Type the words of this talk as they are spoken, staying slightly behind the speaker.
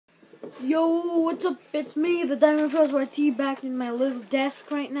Yo, what's up? It's me, the Diamond Pros YT, back in my little desk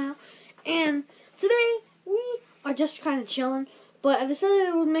right now. And today, we are just kind of chilling. But I decided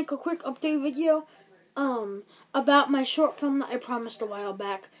I would make a quick update video about my short film that I promised a while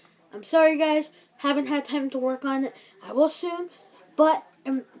back. I'm sorry, guys. Haven't had time to work on it. I will soon. But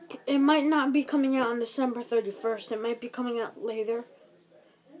it might not be coming out on December 31st. It might be coming out later.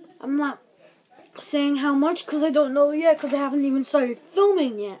 I'm not saying how much because I don't know yet because I haven't even started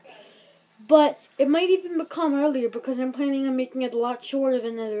filming yet. But it might even become earlier because I'm planning on making it a lot shorter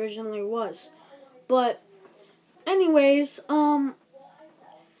than it originally was. But anyways, I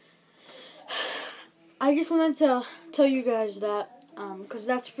just wanted to tell you guys that because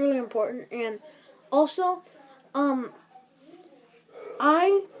that's really important. And also,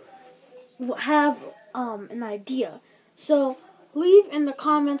 I have an idea. So leave in the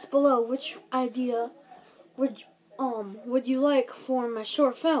comments below which idea would you like for my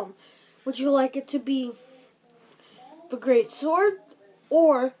short film. Would you like it to be The Great Sword,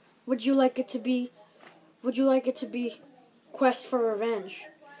 or would you like it to be Quest for Revenge?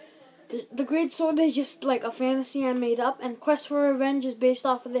 The Great Sword is just like a fantasy I made up, and Quest for Revenge is based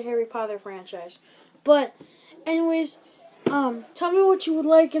off of the Harry Potter franchise. But anyways, tell me what you would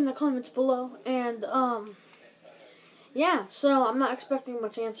like in the comments below, and yeah, so I'm not expecting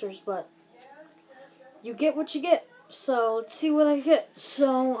much answers, but you get what you get. So let's see what I get.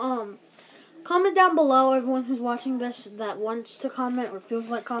 So comment down below, everyone who's watching this that wants to comment or feels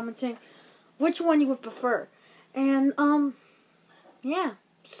like commenting, which one you would prefer. And yeah.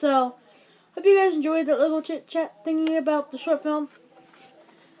 So hope you guys enjoyed that little chit chat thingy about the short film.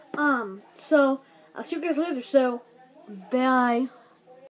 So I'll see you guys later. So bye.